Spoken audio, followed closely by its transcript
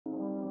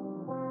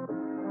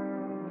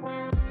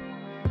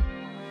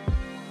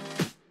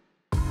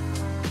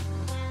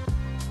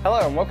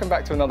Hello and welcome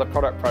back to another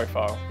product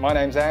profile. My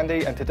name's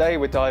Andy and today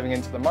we're diving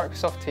into the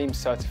Microsoft Teams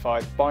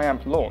certified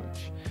Biamp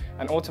Launch,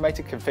 an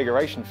automated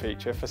configuration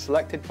feature for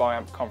selected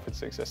Biamp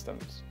conferencing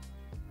systems.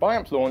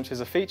 Biamp Launch is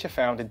a feature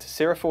found in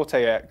Sierra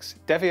Forte-X,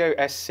 Devio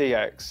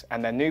SCX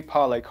and their new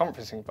Parle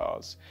conferencing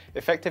bars,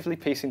 effectively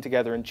piecing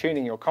together and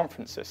tuning your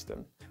conference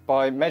system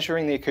by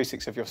measuring the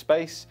acoustics of your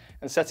space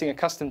and setting a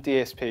custom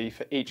DSP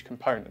for each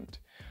component,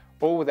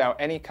 all without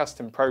any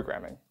custom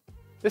programming.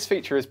 This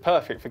feature is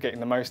perfect for getting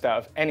the most out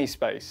of any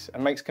space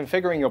and makes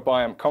configuring your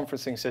Biamp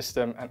conferencing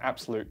system an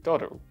absolute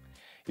doddle.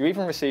 You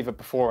even receive a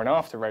before and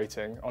after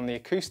rating on the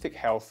acoustic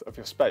health of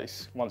your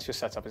space once your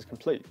setup is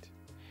complete.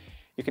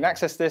 You can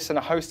access this and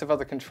a host of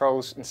other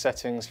controls and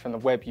settings from the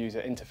web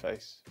user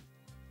interface.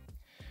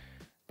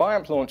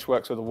 Biamp Launch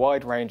works with a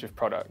wide range of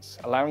products,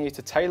 allowing you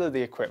to tailor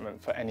the equipment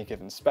for any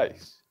given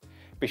space.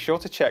 Be sure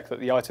to check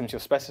that the items you're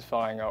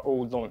specifying are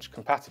all launch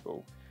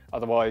compatible.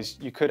 Otherwise,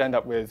 you could end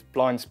up with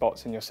blind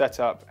spots in your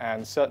setup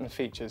and certain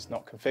features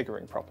not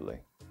configuring properly.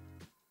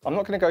 I'm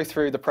not going to go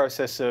through the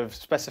process of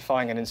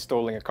specifying and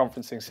installing a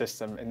conferencing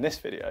system in this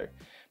video,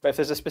 but if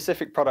there's a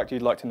specific product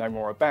you'd like to know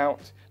more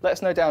about, let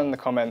us know down in the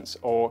comments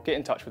or get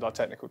in touch with our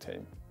technical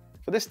team.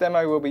 For this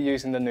demo, we'll be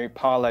using the new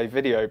Parle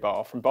video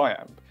bar from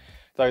Biamp,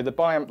 though the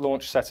Biamp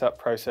Launch setup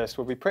process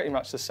will be pretty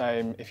much the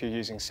same if you're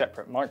using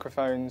separate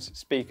microphones,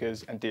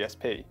 speakers and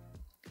DSP.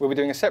 We'll be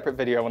doing a separate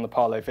video on the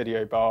Parle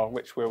video bar,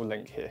 which we'll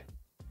link here.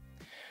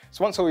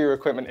 So once all your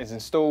equipment is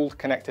installed,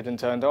 connected and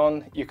turned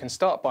on, you can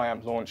start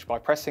Biamp Launch by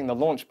pressing the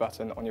launch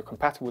button on your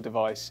compatible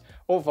device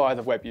or via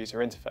the web user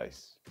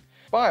interface.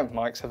 Biamp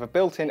mics have a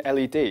built-in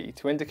LED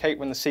to indicate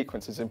when the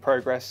sequence is in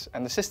progress,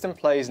 and the system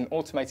plays an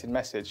automated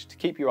message to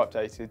keep you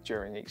updated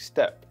during each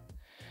step.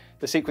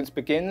 The sequence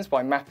begins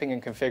by mapping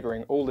and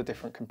configuring all the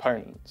different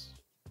components.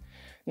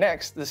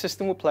 Next, the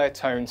system will play a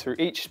tone through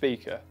each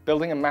speaker,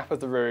 building a map of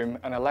the room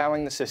and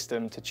allowing the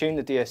system to tune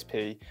the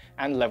DSP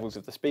and levels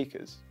of the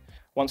speakers.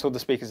 Once all the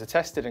speakers are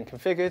tested and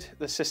configured,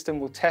 the system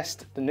will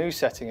test the new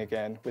setting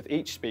again with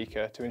each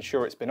speaker to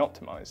ensure it's been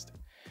optimized.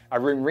 A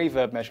room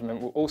reverb measurement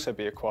will also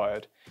be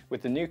acquired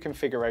with the new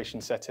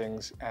configuration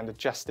settings and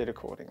adjusted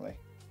accordingly.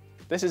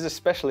 This is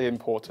especially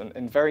important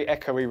in very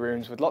echoey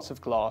rooms with lots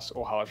of glass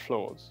or hard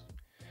floors.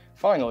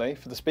 Finally,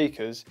 for the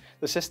speakers,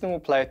 the system will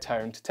play a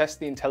tone to test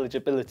the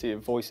intelligibility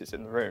of voices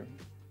in the room.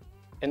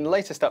 In the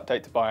latest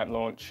update to Biamp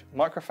Launch,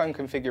 microphone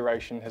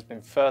configuration has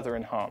been further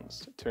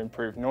enhanced to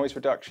improve noise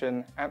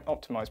reduction and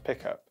optimize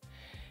pickup.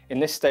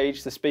 In this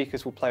stage, the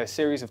speakers will play a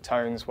series of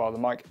tones while the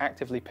mic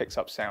actively picks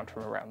up sound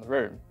from around the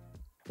room.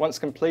 Once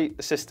complete,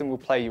 the system will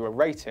play you a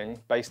rating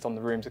based on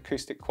the room's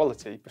acoustic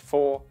quality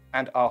before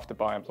and after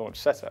Biamp Launch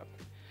setup.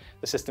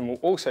 The system will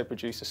also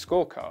produce a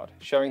scorecard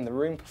showing the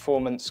room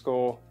performance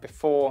score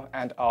before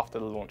and after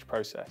the launch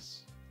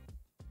process.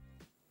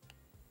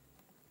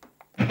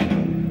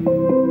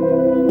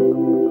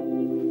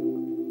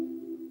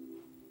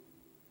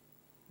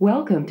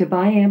 Welcome to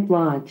Biamp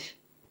Launch.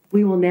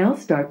 We will now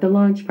start the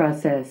launch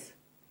process.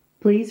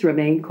 Please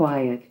remain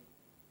quiet.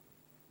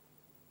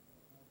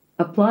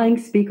 Applying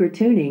speaker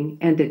tuning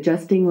and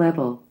adjusting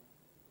level.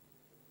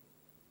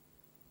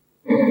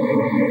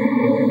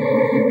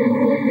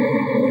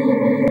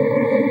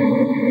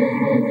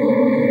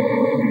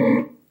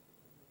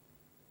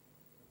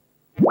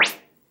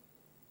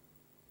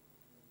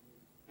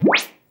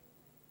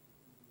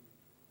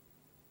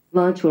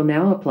 Launch will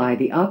now apply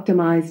the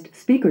optimized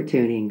speaker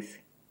tunings.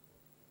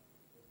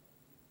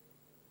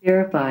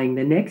 Verifying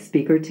the next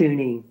speaker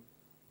tuning.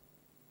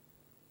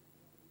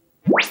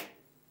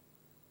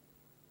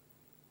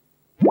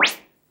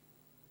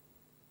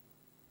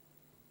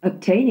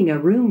 Obtaining a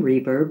room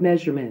reverb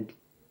measurement.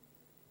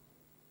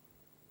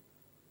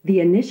 The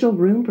initial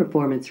room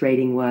performance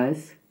rating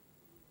was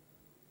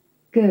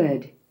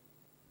good.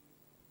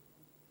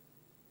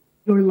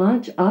 Your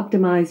launch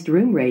optimized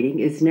room rating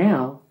is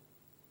now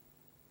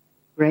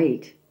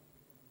great.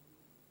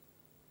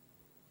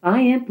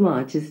 Biamp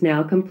Launch is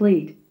now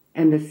complete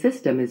and the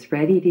system is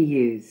ready to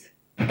use.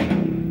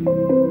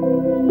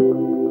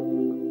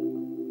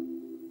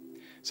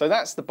 So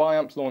that's the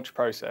Biamp Launch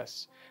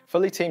process,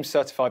 fully Teams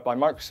certified by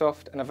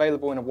Microsoft and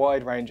available in a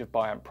wide range of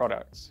Biamp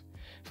products.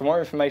 For more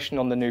information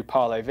on the new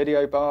Parle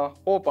video bar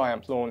or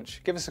Biamp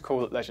Launch, give us a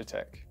call at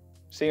Leisuretec.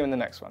 See you in the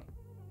next one.